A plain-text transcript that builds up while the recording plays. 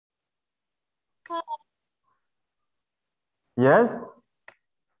Yes?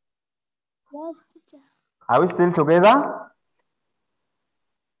 Yes, teacher. Are we still together?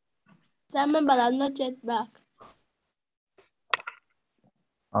 Simon, but I'm not yet back.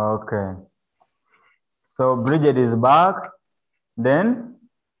 Okay. So Bridget is back. Then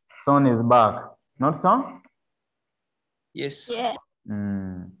Son is back. Not Son? Yes. Yeah.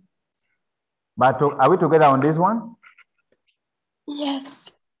 But are we together on this one?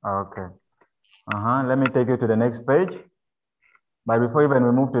 Yes. Okay. Let me take you to the next page. But before even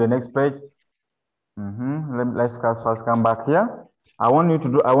we move to the next page, let's first come back here. I want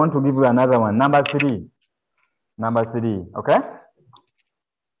to give you another one. Number 3. Number 3. Okay?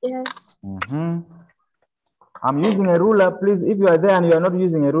 Yes. I'm using a ruler. Please, if you are there and you are not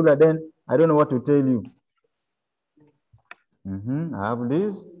using a ruler, then I don't know what to tell you. I have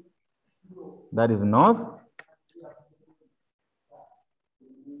this. That is north.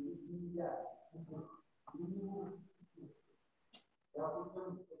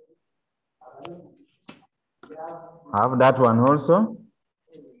 I have that one also.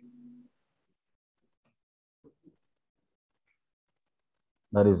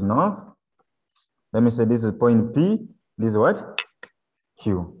 That is north. Let me say this is point P. This is what?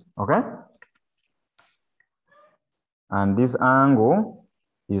 Q. Okay? And this angle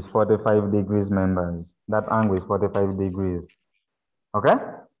is 45 degrees, members. That angle is 45 degrees. Okay?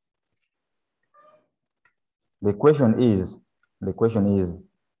 The question is,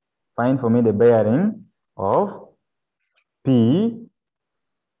 find for me the bearing of P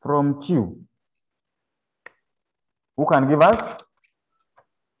from Q. Who can give us?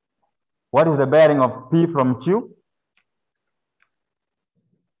 What is the bearing of P from Q?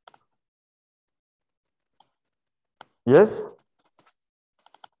 Yes?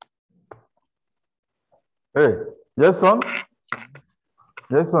 Hey, yes, son?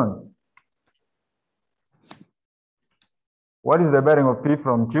 Yes, son. What is the bearing of P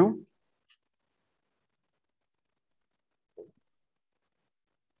from Q?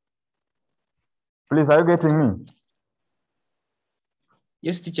 Please, are you getting me?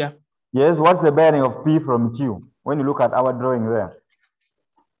 Yes, teacher. Yes, what's the bearing of P from Q? When you look at our drawing there.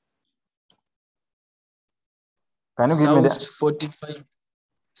 Can you give me the...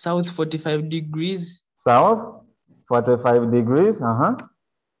 South 45 degrees. South 45 degrees,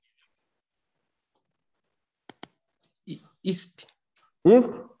 East.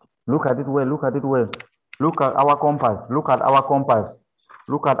 East, look at it well, look at it well. Look at our compass, look at our compass.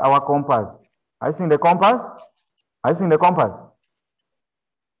 Look at our compass. Are you seeing the compass? Are you seeing the compass?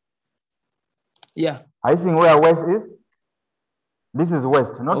 Yeah. Are you seeing where west is? This is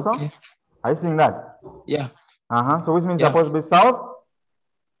west, not okay. so? Are you seeing that? Yeah. So which means supposed to be south?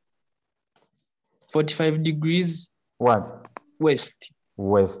 45 degrees. What? West.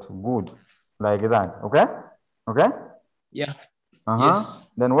 West, good. Like that, okay? Okay? Yeah.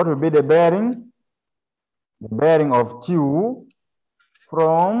 Yes. Then what will be the bearing? The bearing of Q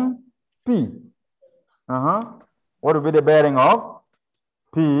from P. What will be the bearing of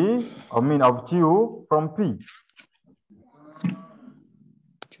P, of Q from P?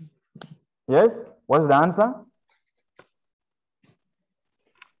 Yes? What's the answer?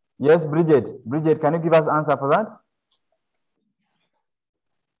 Yes, Bridget. Bridget, can you give us answer for that?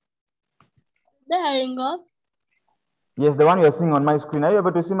 Bearing of? Yes, the one you are seeing on my screen. Are you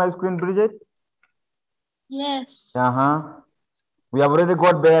able to see my screen, Bridget? Yes. We have already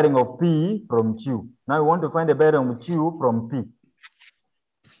got bearing of P from Q. Now we want to find the bearing of Q from P.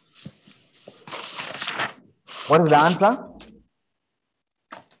 What is the answer?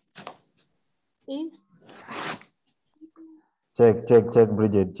 Check,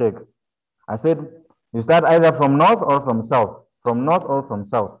 Bridget, check. I said you start either from north or from south. From north or from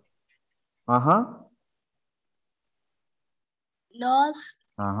south. North.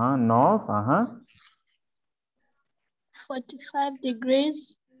 North, 45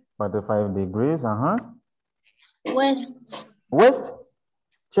 degrees. 45 degrees, West. West?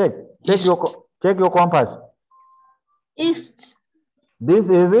 Check your compass. East. This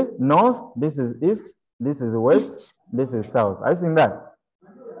is north, this is east, this is west, east. This is south. Are you seeing that?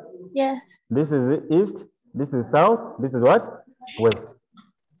 Yeah. This is east, this is south, this is what? West.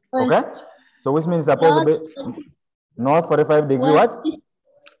 Okay? So which means supposed to be north 45 degree what?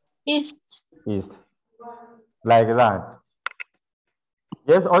 East. East. Like that.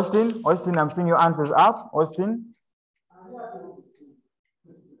 Yes, Austin? Austin, I'm seeing your answers up. Austin?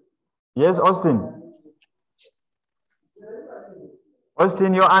 Yes, Austin?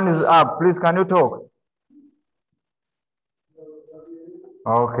 Austin, your hand is up. Please, can you talk?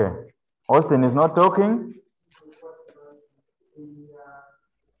 Okay. Austin is not talking.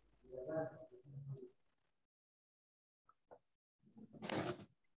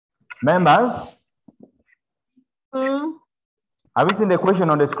 Members, Mm, have you seen the question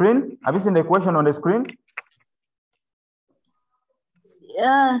on the screen? Have you seen the question on the screen?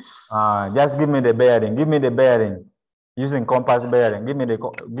 yes. Just give me the bearing. Give me the bearing using compass bearing. Give me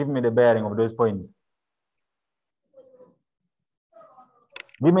the bearing of those points.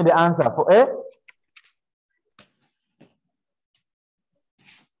 Give me the answer for A.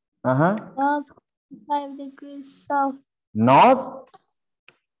 North, 5 degrees south, North.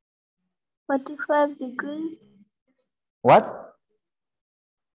 45 degrees What?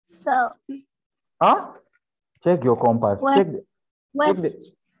 south, Huh? Check your compass. Check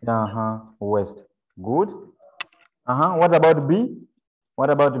west, west. Good. What about B? What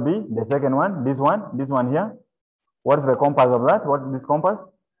about B? The second one, this one here. What's the compass of that? What's this compass?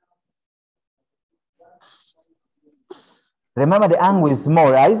 Remember, the angle is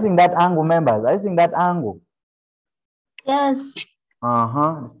small. Are you seeing that angle, members? Are you seeing that angle? yes.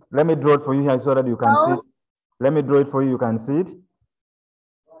 Let me draw it for you here so that you can see it. South, Let me draw it for you. You can see it.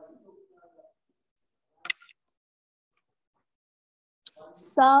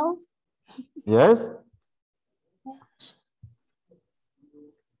 south, Yes.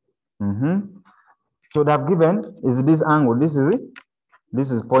 So they have given is this angle. This is it.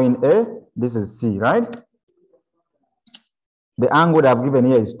 This is point A. This is C, right? The angle they have given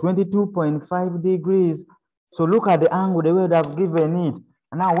here is 22.5 degrees. So look at the angle, the way they have given it.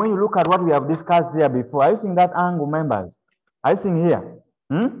 And now when you look at what we have discussed here before, are you seeing that angle, members? Are you seeing here?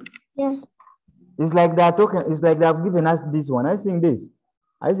 yes. It's like they are talking, it's like they have given us this one. Are you seeing this?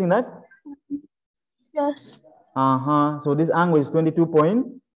 Are you seeing that? Yes. So this angle is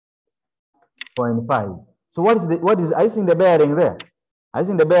 22.5. So what is are you seeing the bearing there? Are you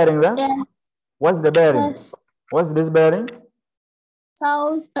seeing the bearing there? Yeah. What's the bearing? Yes. What's this bearing?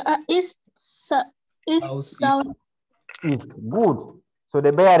 South, east, east, South, south, East. Good. So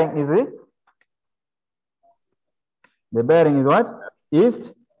the bearing is it? The bearing is what?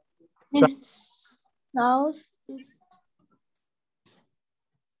 East. east, south, east.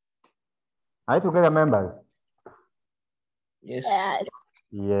 Are you together, members? Yes. Yes.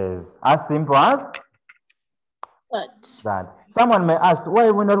 Yes. As simple as But that. Someone may ask, why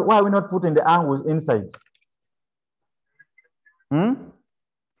are we not putting the angles inside?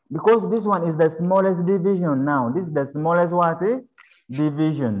 Because this one is the smallest division now. This is the smallest what?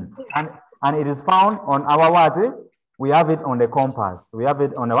 Division. And it is found on our what? We have it on the compass. We have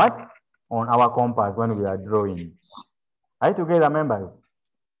it on the what? On our compass when we are drawing. Are you together, members?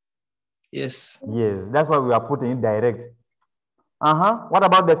 Yes. Yes. That's why we are putting it direct. What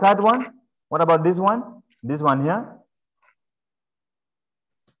about the third one? What about this one? This one here?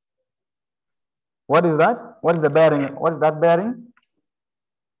 What is that? What is the bearing? What is that bearing?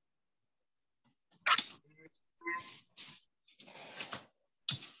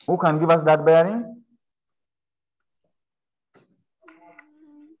 Who can give us that bearing?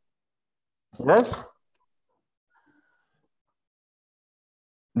 Yes?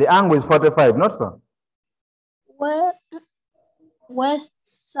 The angle is 45, not so? where, west,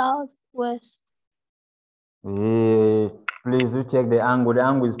 south, west. Please, you check the angle. The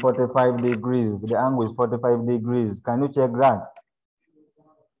angle is 45 degrees. The angle is 45 degrees. Can you check that?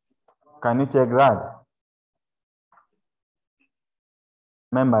 Can you check that?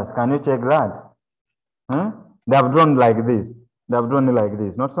 Members, can you check that? They have drawn like this. They have drawn it like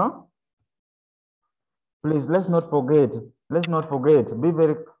this, not so? Please, let's not forget. Let's not forget.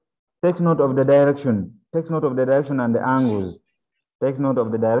 Take note of the direction. Take note of the direction and the angles. Take note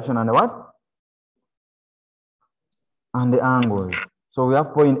of the direction and the what? And the angles. So we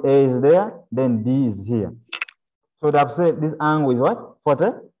have point A is there, then D is here. So they have said this angle is what?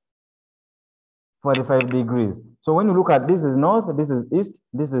 45 degrees. So when you look at this is north, this is east,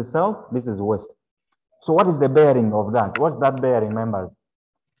 this is south, this is west. So what is the bearing of that? What's that bearing, members?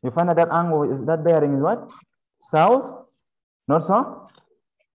 You find that angle is that bearing is what? South, not so?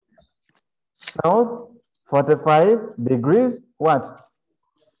 South, 45 degrees, what?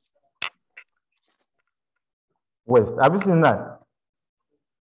 West. Have you seen that?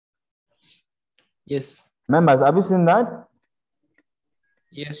 Yes. Members, have you seen that?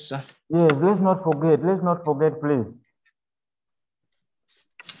 Yes, sir. Yes, let's not forget. Let's not forget, please.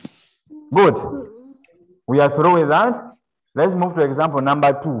 Good. We are through with that. Let's move to example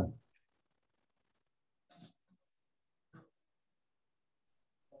number 2.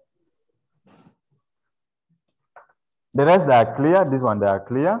 The rest they are clear. This one they are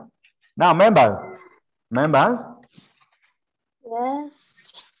clear. Now, members.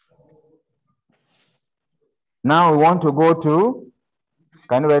 Yes. Now we want to go to,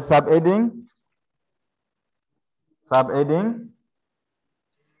 can you write subheading? Subheading.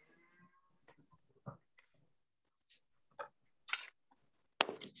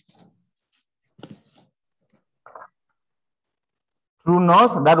 True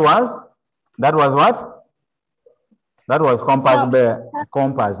north, that was what? That was compass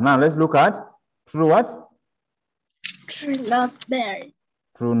compass. Now let's look at true what? True north bearing.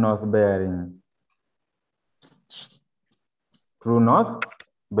 True north bearing. True north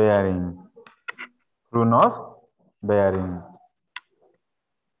bearing. True north bearing.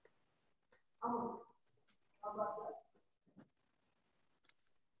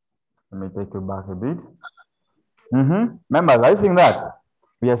 Let me take you back a bit. Members, are you seeing that?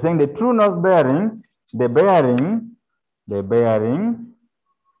 We are saying the true north bearing, the bearing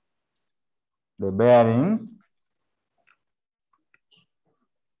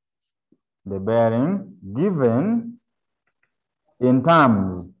given in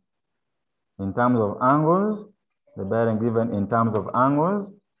terms of angles, the bearing given in terms of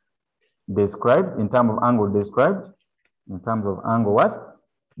angles described, in terms of angle described, in terms of angle what?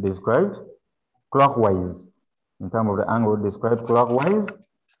 Described clockwise. In terms of the angle described clockwise,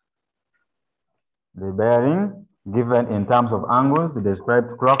 the bearing given in terms of angles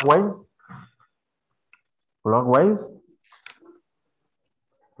described clockwise,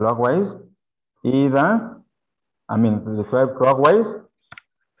 either, described clockwise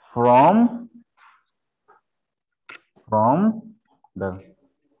from the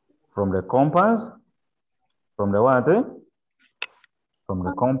compass, from the what? From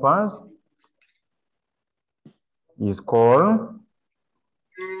the compass is called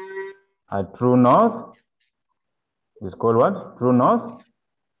a true north. Is called what? True north.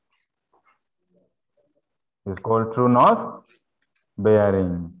 Is called true north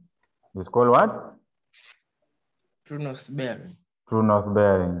bearing. Is called what? True north bearing. True north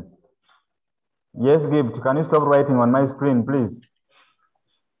bearing. Yes, Gift, can you stop writing on my screen, please?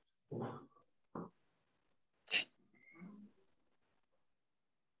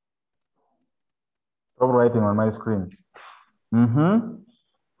 Stop writing on my screen.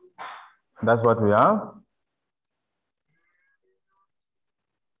 That's what we have.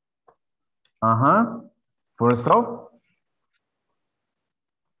 Full stop.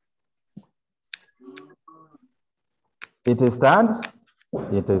 It starts.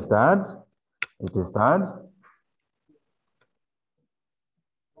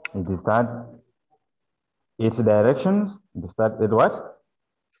 Its directions. It starts at what?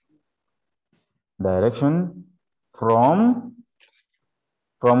 Direction from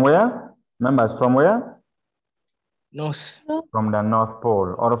where? Members, from where? North. From the North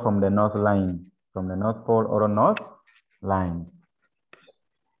Pole or from the North Line. From the North Pole or North Line.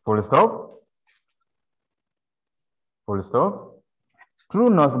 Full stop. Full stop.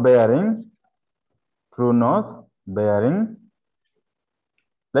 True north bearing. True north bearing.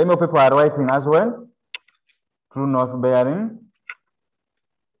 Let me know people are writing as well. True north bearing.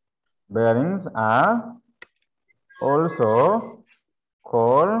 Bearings are also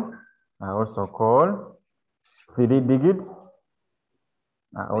called 3 digits.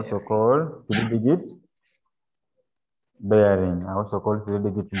 Are also called 3 digits bearing. Are also called 3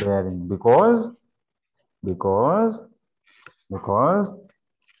 digits bearing because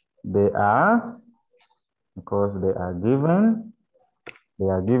they are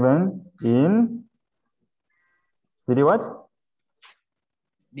given in 3 what?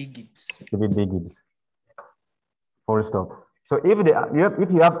 Digits. 3 digits. Full stop. So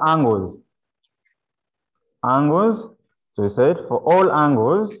if you have angles, so we said for all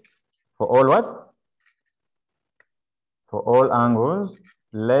angles, for all what? For all angles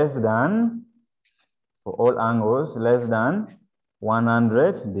less than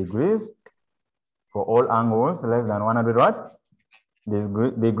 100 degrees. For all angles less than 100 what?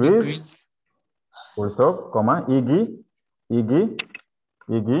 Degrees. Full stop, comma, EG,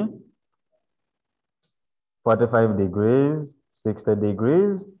 45 degrees, 60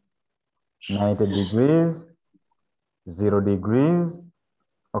 degrees, 90 degrees, 0 degrees,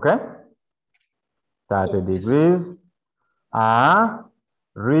 okay? 30 degrees are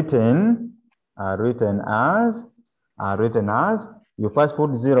written as, you first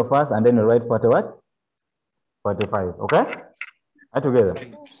put 0 first and then you write 40 what? 45, okay? Are together?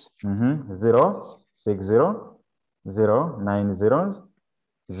 0, 60, 0, 90, 0,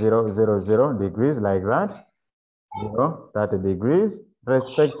 0, degrees like that. 0, 30 degrees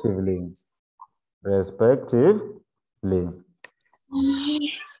respectively.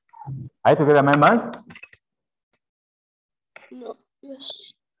 Are you together, members? No. Yes.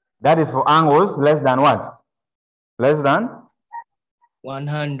 That is for angles less than what? Less than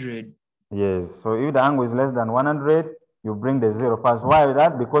 100. Yes. So if the angle is less than 100, you bring the 0 first. Why is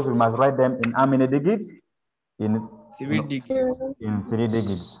that? Because we must write them in how many digits? In 3 digits. In 3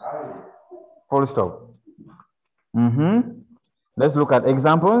 digits. Full stop. Let's look at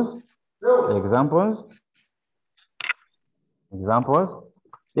examples. Examples.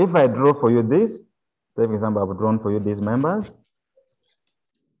 If I draw for you this, take example, I've drawn for you these members.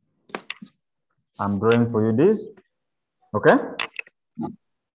 I'm drawing for you this. Okay?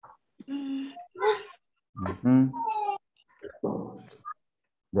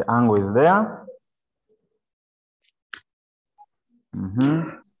 The angle is there.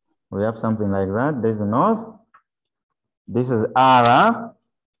 We have something like that. This is north. This is R.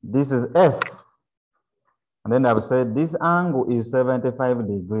 This is S. And then I've said this angle is 75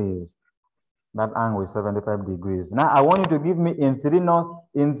 degrees. That angle is 75 degrees. Now I want you to give me in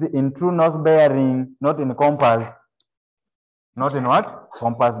true north bearing, not in compass. Not in what?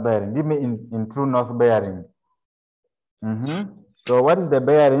 Compass bearing. Give me in true north bearing. So what is the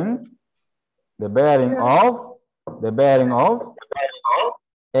bearing? The bearing of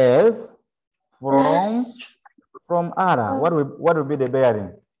S from R. What will be the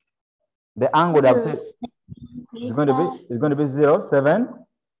bearing? The angle that I've said is going to be 0, 7.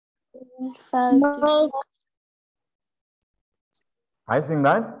 5. I think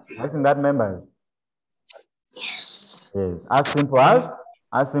that members. Yes. Yes. As simple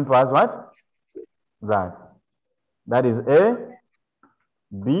as what? That is A,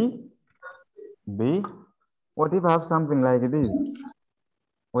 B. What if I have something like this?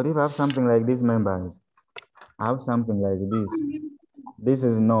 What if I have something like this, members? I have something like this. This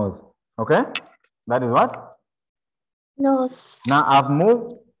is north. Okay? That is what? North. Now I've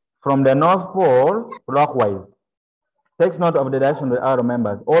moved from the North Pole clockwise. Takes note of the direction of the arrow,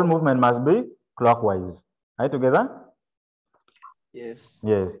 members. All movement must be clockwise. Are you together? Yes.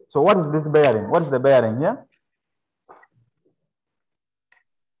 Yes. So what is this bearing? What is the bearing here?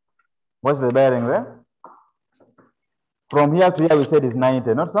 What's the bearing there? From here to here, we said is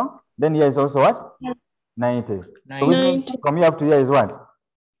 90, not so? Then here is also what? 90. So which means from here up to here is what?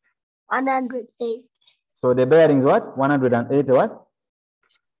 108 So the bearing is what? 180 what?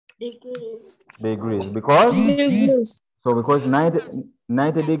 degrees. Degrees. Because? So because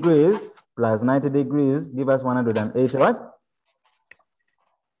 90 degrees plus 90 degrees give us 180 what?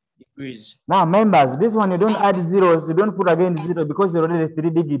 Degrees. Now, members, this one you don't add zeros. You don't put again 0 because you already 3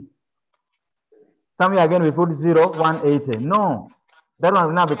 digits. Somewhere again we put 0, 180. No. That one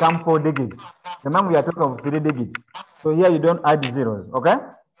will now become 4 digits. Remember, we are talking of 3 digits. So here you don't add zeros. Okay?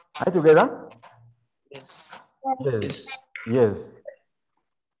 Are you together? Yes. Yes.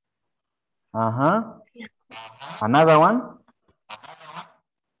 Another one.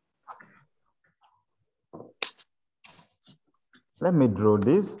 Let me draw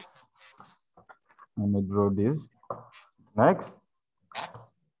this. Next.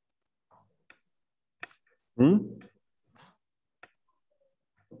 See?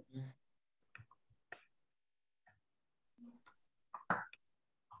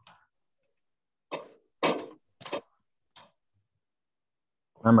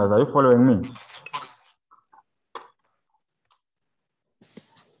 Members, are you following me?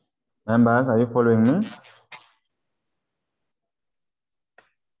 Members, are you following me?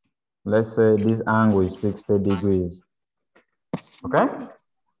 Let's say this angle is 60 degrees. Okay?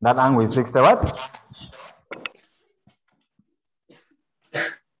 That angle is 60 what?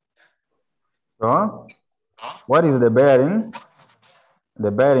 So, what is the bearing? The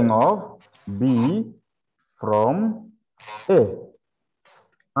bearing of B from A.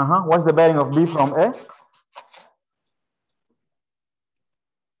 What's the bearing of B from A?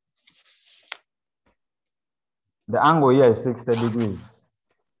 The angle here is 60 degrees.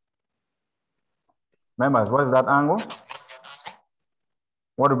 Members, what is that angle?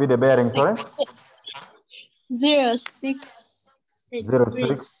 What would be the bearing, sorry? 0, 6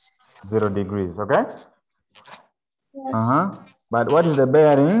 degrees. 0 degrees, okay? Yes. But what is the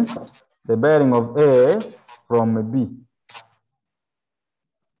bearing? The bearing of A from B.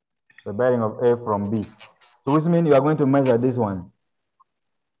 The bearing of A from B. So which means you are going to measure this one.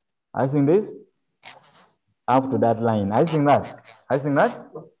 I think this? Up to that line. I think that.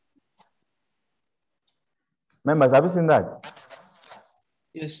 Members, have you seen that?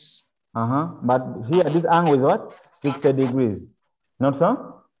 Yes. But here, this angle is what? 60 degrees. Not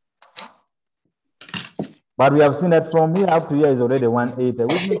so? But we have seen that from here up to here is already 180.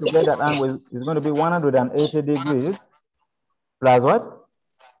 Which means to get that angle is going to be 180 degrees plus what?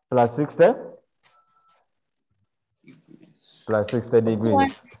 Plus 60? Plus 60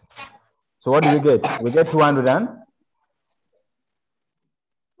 degrees. So what do we get? We get 270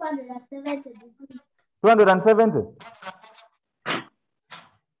 degrees. 270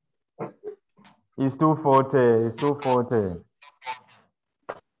 is 240.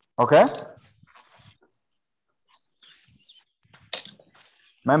 Okay?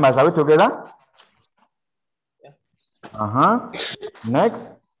 Members, are we together? Yeah.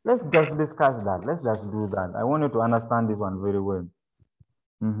 Next, let's just discuss that. Let's just do that. I want you to understand this one very well.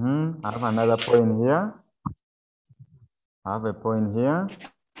 I have another point here. I have a point here.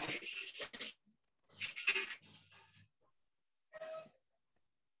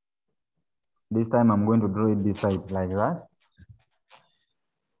 This time I'm going to draw it this side like that.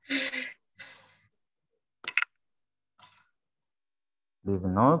 This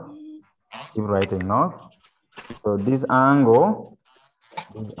north, keep writing north. So this angle,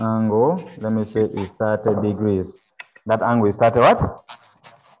 let me say is 30 degrees. That angle is 30 what?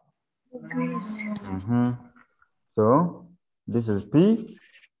 Degrees. So this is P,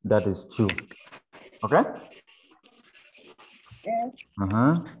 that is Q. Okay? Yes.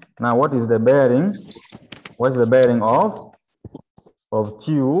 Now what is the bearing? What's the bearing of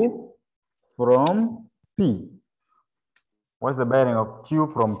Q from P? What's the bearing of Q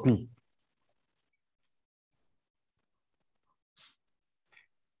from P?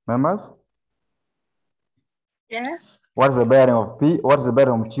 Members? Yes. What's the bearing of P? What's the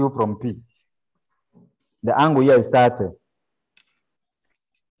bearing of Q from P? The angle here is 30.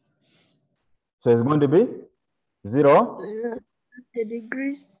 So it's going to be 0? 30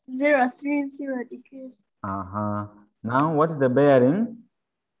 degrees. 030 degrees. Now what is the bearing?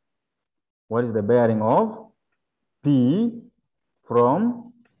 What is the bearing of P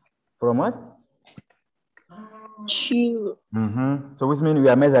from what? Q. So which means we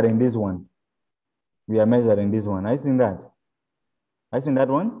are measuring this one. We are measuring this one. I seen that. I seen that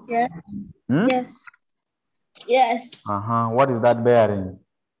one? Yeah. Yes. Yes. What is that bearing?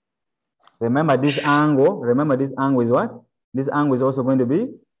 Remember this angle. Remember this angle is what? This angle is also going to be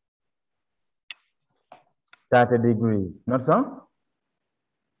 30 degrees. Not so?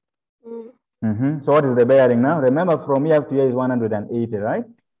 So what is the bearing now? Remember from here to here is 180, right?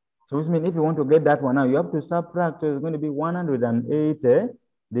 So which means if you want to get that one now, you have to subtract. So it's going to be 180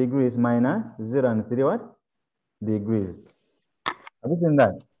 degrees minus 0 and 3 what? Degrees. Have you seen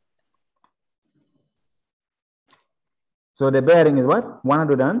that? So the bearing is what?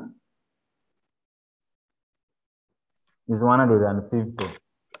 150.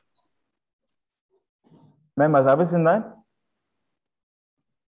 Members, have you seen that?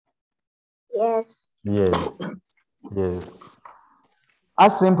 Yes. Yes. Yes.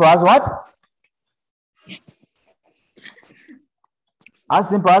 As simple as what? As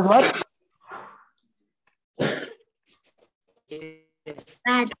simple as what?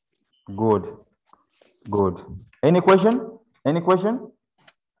 That. Good. Good. Any question? Any question?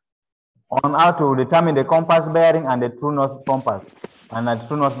 On how to determine the compass bearing and the true north compass and the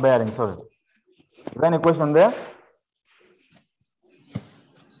true north bearing, sorry. Is there any question there?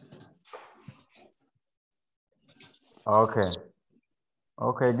 Okay.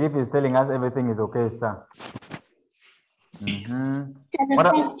 Okay, Gift is telling us everything is okay, sir. The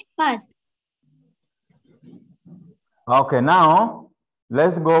first part. Okay, now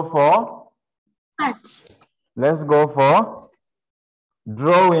let's go for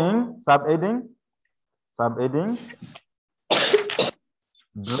drawing, subheading,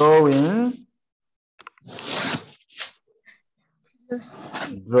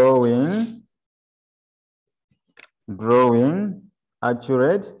 drawing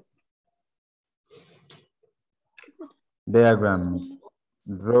accurate diagrams.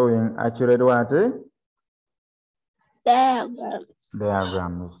 Drawing accurate what?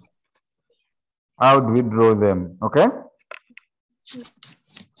 Diagrams. How do we draw them? Okay.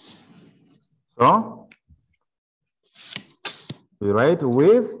 So we write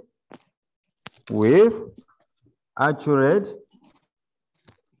with accurate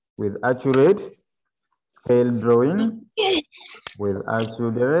scale drawing,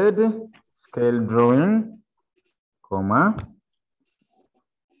 comma,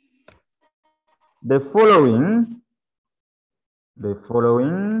 the following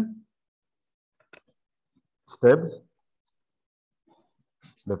steps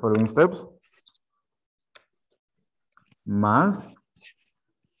must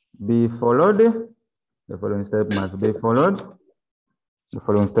be followed. The following step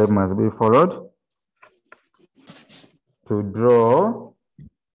must be followed to draw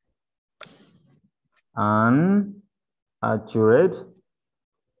an accurate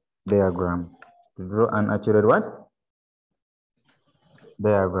diagram. To draw an accurate what?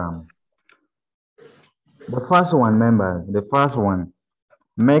 Diagram. The first one, members,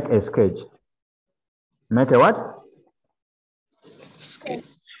 make a sketch. Make a what? Sketch.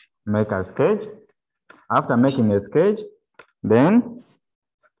 Make a sketch. After making a sketch, then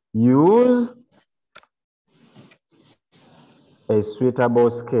use a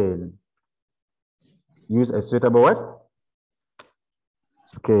suitable scale. Use a suitable what?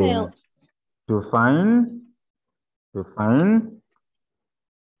 Scale. To find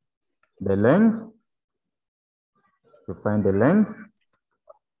the length. To find the length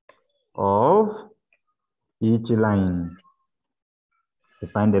of each line. To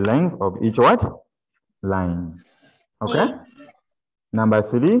find the length of each what? Line. Okay? Yeah. Number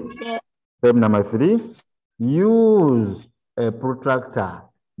 3. Yeah. Step number 3. Use a protractor.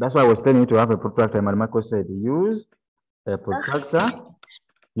 That's why I was telling you to have a protractor. Marco said use a protractor.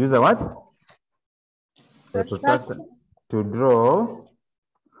 Use a what? A protractor to draw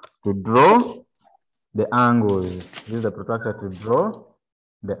the angles. Use the protractor to draw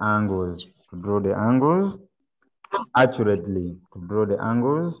the angles. To draw the angles accurately. To draw the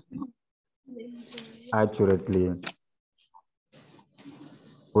angles accurately.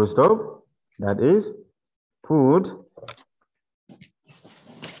 Full stop. That is, put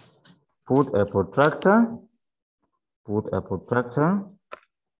a protractor. Put a protractor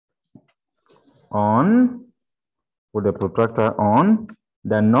on. Put the protractor on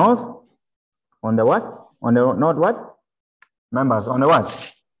the north. On the what? On the north what? Members, on the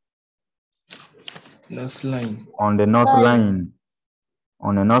what? North line. On the north line.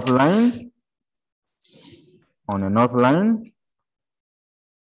 On the north line. On the north line.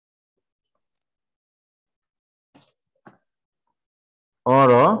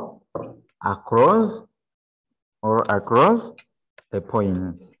 Or across a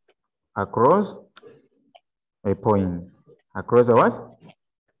point. Across a point. Across a what?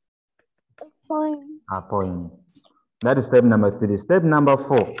 A point. That is step number 3. Step number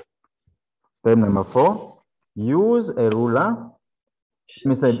 4. Step number 4. Use a ruler.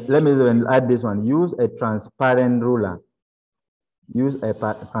 Let me add this one. Use a transparent ruler. Use a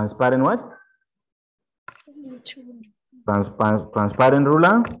transparent what? Transparent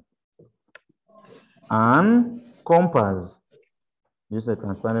ruler and compass. Use a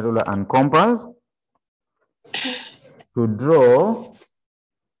transparent ruler and compass to draw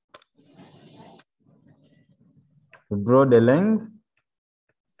the length.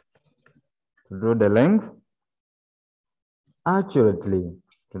 To draw the length accurately.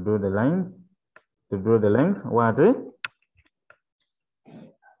 To draw the length. To draw the length. What?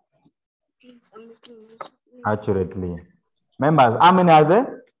 Accurately. Members, how many are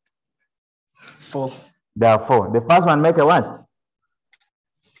there? 4. There are 4. The first one, make a what?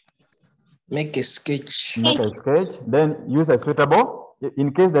 Make a sketch. Make a sketch. Then use a suitable.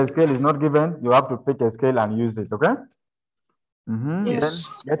 In case the scale is not given, you have to pick a scale and use it, okay?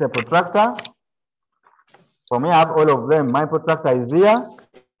 Yes. Then get a protractor. For me, I have all of them. My protractor is here.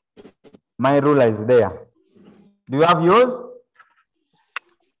 My ruler is there. Do you have yours?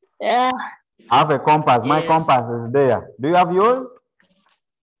 Yeah. I have a compass. My Yes. compass is there. Do you have yours?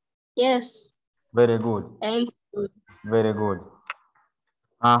 Yes. Very good. And Very good.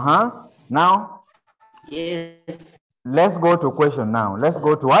 Now, Yes. let's go to question now. Let's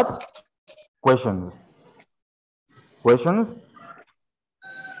go to what? Questions. Questions.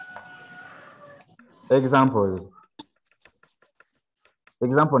 Examples.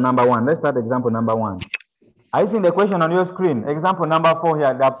 Example number 1. Let's start example number 1. Are you seeing the question on your screen? Example number 4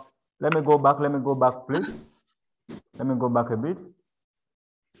 here. Let me go back, please. Let me go back a bit.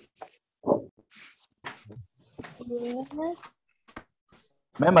 yeah.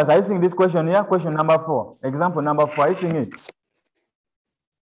 Members, are you seeing this question here? Question number 4. Example number 4. Are you seeing it?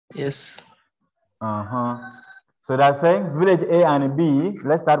 Yes. So that's saying village A and B.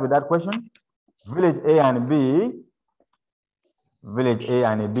 Let's start with that question. Village A and B. Village A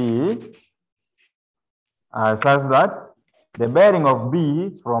and B such that the bearing of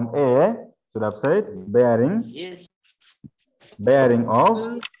B from A, should have said bearing. Yes. Bearing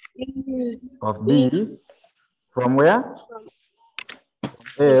of B from where?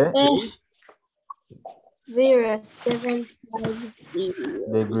 A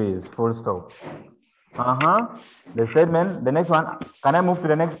 0.75 degrees. Full stop. The statement, the next one. Can I move to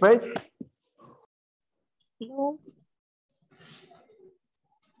the next page? No.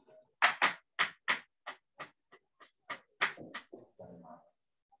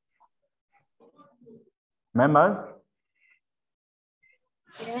 Members?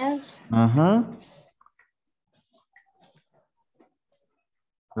 Yes.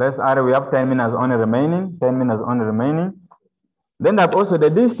 Let's add, we have 10 minutes only remaining. 10 minutes only remaining. Then have also the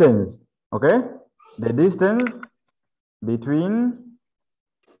distance. Okay? The distance between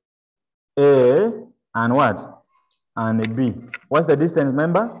A and what? And B. What's the distance,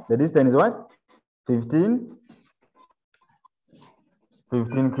 member? The distance is what? 15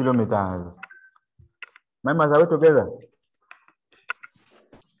 kilometers. Members, are we together?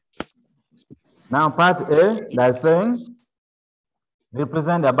 Now part A, that's saying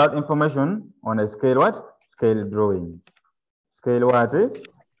represent about information on a scale what? Scale drawing. Scale what?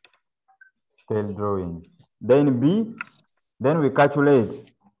 Scale drawing. Then B, then we calculate,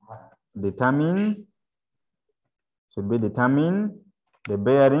 determine, should be determine the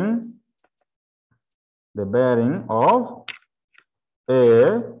bearing of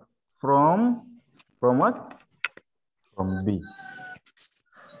A from what? From B.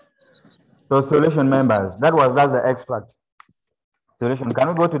 So solution, members, that's the extract. Solution. Can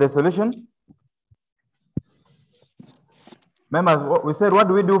we go to the solution? Members, we said, what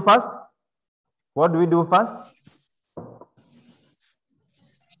do we do first? What do we do first?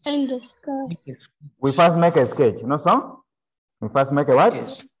 And the sky. We first make a sketch, no so? We first make a what?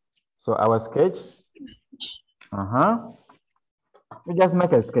 Yes. So our sketch. We just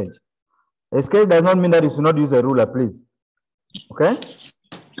make a sketch. A sketch does not mean that you should not use a ruler, please. Okay?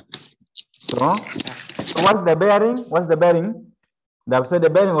 So what's the bearing? What's the bearing? They have said the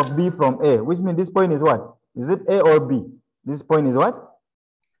bearing of B from A, which means this point is what? Is it A or B? This point is what?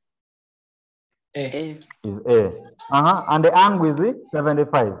 A. Is A. And the angle is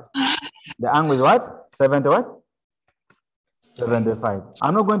 75. The angle is what? 70 what? 75.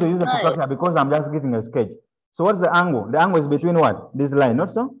 I'm not going to use a protractor because I'm just giving a sketch. So what's the angle? The angle is between what? This line, not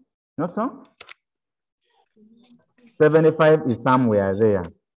so? Not so? 75 is somewhere there.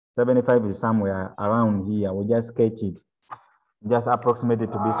 75 is somewhere around here. We just sketch it. Just approximate it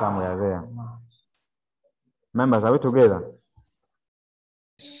to be somewhere there. Members, are we together?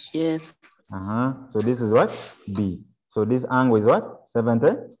 Yes. So this is what? B. So this angle is what?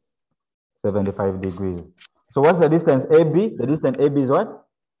 75 degrees. So what's the distance AB? The distance AB is what?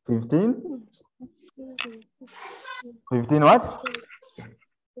 15? 15 what?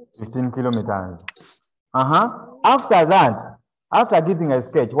 15 kilometers. After that, after giving a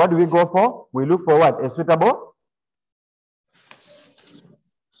sketch, what do we go for? We look for what? A suitable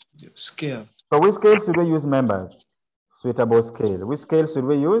scale. So which scale should we use, members? Suitable scale. Which scale should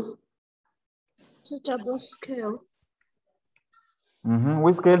we use? Suitable scale.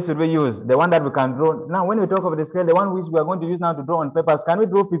 Which scale should we use? The one that we can draw. Now, when we talk of the scale, the one which we are going to use now to draw on papers, can we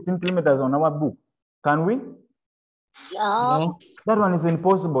draw 15 kilometers on our book? Can we? No. That one is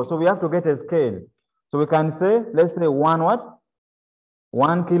impossible. So we have to get a scale. So we can say, let's say 1 what?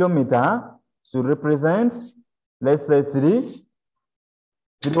 1 kilometer should represent, let's say 3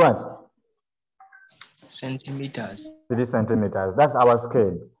 what? Centimeters. 3 centimeters. That's our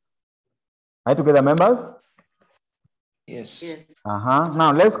scale. Are you together, members? Yes. Yes.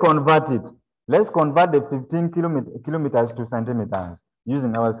 Now let's convert it. Let's convert the 15 kilometers to centimeters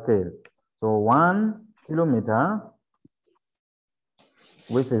using our scale. So 1 kilometer,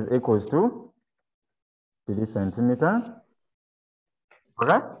 which is equals to 3 centimeters.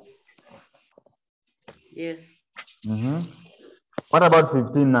 Correct? Yes. What about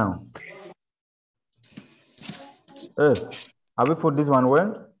 15 now? Have we put this one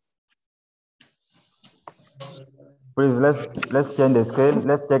well? Please, let's change the scale.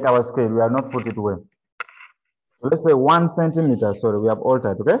 Let's check our scale. We have not put it well. So let's say 1 centimeter. Sorry, we have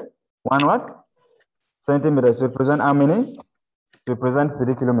altered. Okay, 1 what? Centimeters represent how many? Represent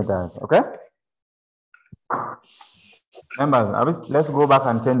 3 kilometers. Okay. Members, let's go back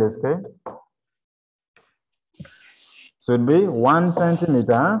and change the scale. Should be 1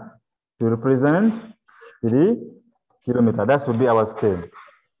 centimeter to represent 3 kilometers. That should be our scale.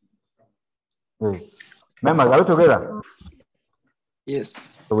 Yes. Members, are we together?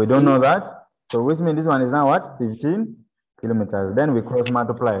 Yes. So we don't know that. So which means this one is now what? 15 kilometers. Then we cross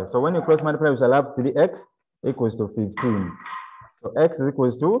multiply. So when you cross multiply, we shall have 3x equals to 15. So x is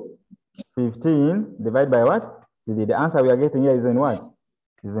equals to 15 divided by what? See, the answer we are getting here is in what?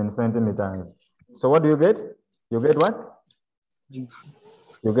 Is in centimeters. So what do you get? You get what? You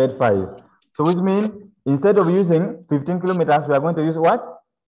get 5. So which means instead of using 15 kilometers, we are going to use what?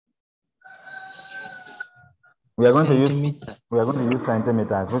 We are going to use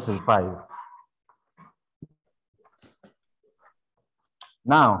centimeters, which is 5.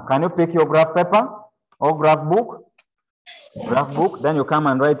 Now, can you pick your graph paper or graph book? Graph book, then you come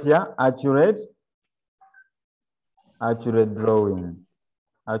and write here, accurate drawing.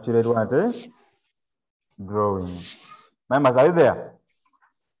 Accurate what? Drawing. Members, are you there?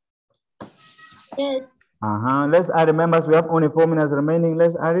 Yes. Let's add members. We have only 4 minutes remaining.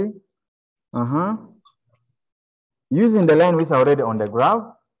 Let's add it. Using the line which is already on the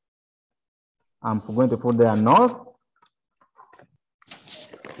graph, I'm going to put there north.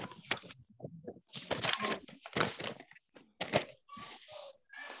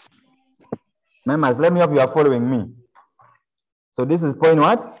 Members, let me hope you are following me. So this is point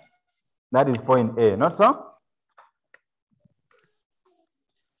what? That is point A, not so?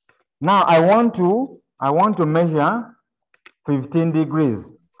 Now I want to measure 15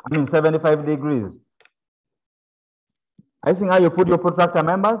 degrees. I mean 75 degrees. Are you seeing how you put your protractor,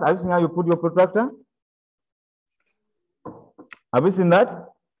 members? Are you seeing how you put your protractor? Have you seen that?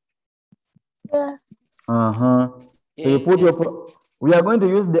 Yes. So you put your, we are going to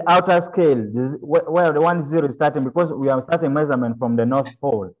use the outer scale, this, where the 1 0 is starting, because we are starting measurement from the North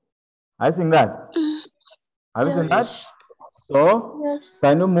Pole. Are you seeing that? Have you seen that? So, Yes.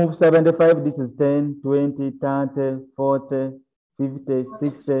 can you move 75? This is 10, 20, 30, 40, 50,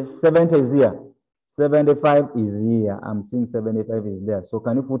 60, 70 is here. 75 is here. I'm seeing 75 is there. So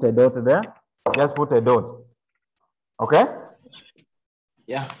can you put a dot there? Just put a dot. Okay?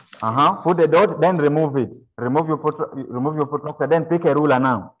 Yeah. Put a dot, then remove it. Remove your protractor, then pick a ruler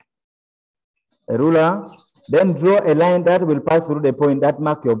now. A ruler, then draw a line that will pass through the point that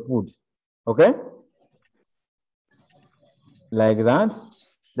mark your put. Okay? Like that.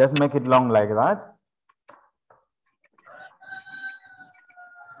 Just make it long like that.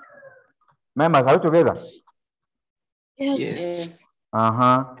 Members, are you together? Yes.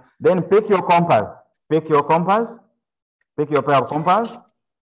 Then pick your compass. Pick your compass. Pick your pair of compass.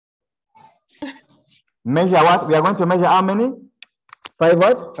 Measure what? We are going to measure how many? 5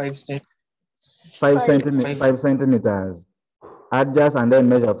 what? 5 centimeters. 5 centimeters. Adjust and then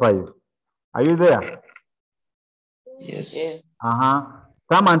measure 5. Are you there? Yes.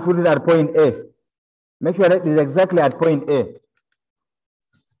 Come and put it at point A. Make sure that it is exactly at point A.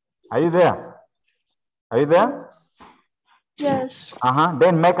 Are you there? Are you there? Yes.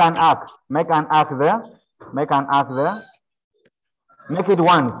 Then make an arc. Make an arc there. Make an arc there. Make it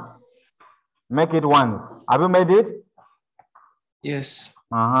once. Make it once. Have you made it? Yes.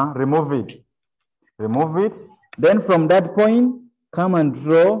 Remove it. Remove it. Then from that point, come and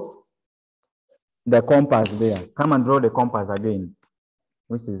draw the compass there. Come and draw the compass again.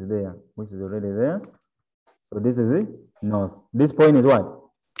 Which is there. Which is already there. So this is it. North. This point is what?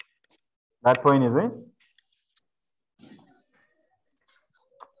 That point is it.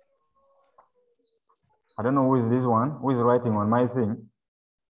 I don't know who is this one. Who is writing on my thing?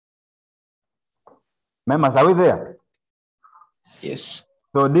 Members, are we there? Yes.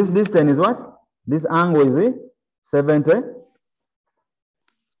 So this distance is what? This angle is it? 75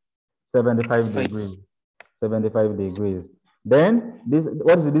 degrees. 75 degrees. Then this,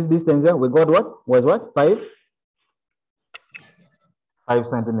 what is this distance here? We got what? Was what? 5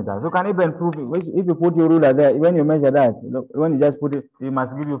 centimeters. You can even prove it. If you put your ruler there, when you measure that, when you just put it, it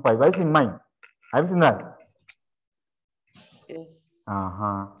must give you 5. I've seen mine. Have you seen that? Yes.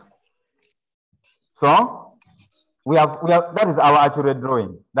 So we have that is our accurate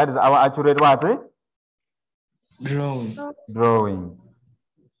drawing. That is our accurate what? Drawing.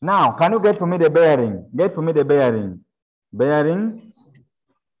 Now, can you get for me the bearing? Get for me the bearing. Bearing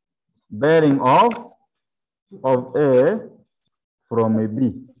of A from a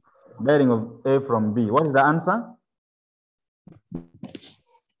B. Bearing of A from B. What is the answer?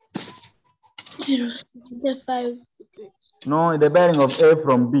 0.75. No, the bearing of A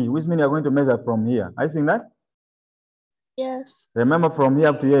from B, which means you're going to measure from here. Are you seeing that? Yes. Remember, from here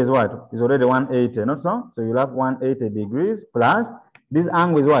up to here is what? It's already 180, not so? So you'll have 180 degrees plus this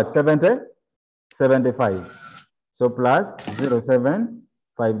angle is what? 75. So plus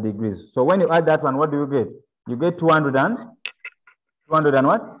 0.75 degrees. So when you add that one, what do you get? You get 200 and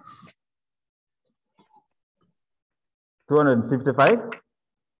what? 255.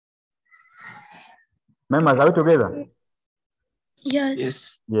 Members, are we together?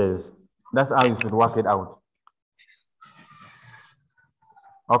 Yes. Yes. That's how you should work it out.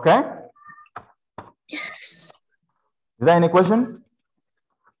 Okay? Yes. Is there any question?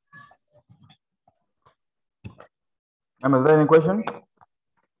 Is there any question?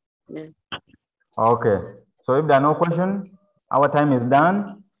 Yeah. Okay. So if there are no questions, our time is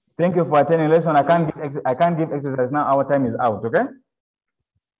done. Thank you for attending lesson. I can't give exercise now. Our time is out. Okay?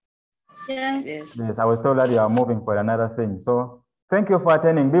 Yes. Yes. I was told that you are moving for another thing. So thank you for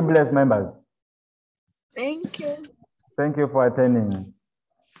attending. Be blessed, members. Thank you. Thank you for attending.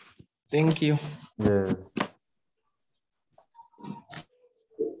 Thank you. Yes.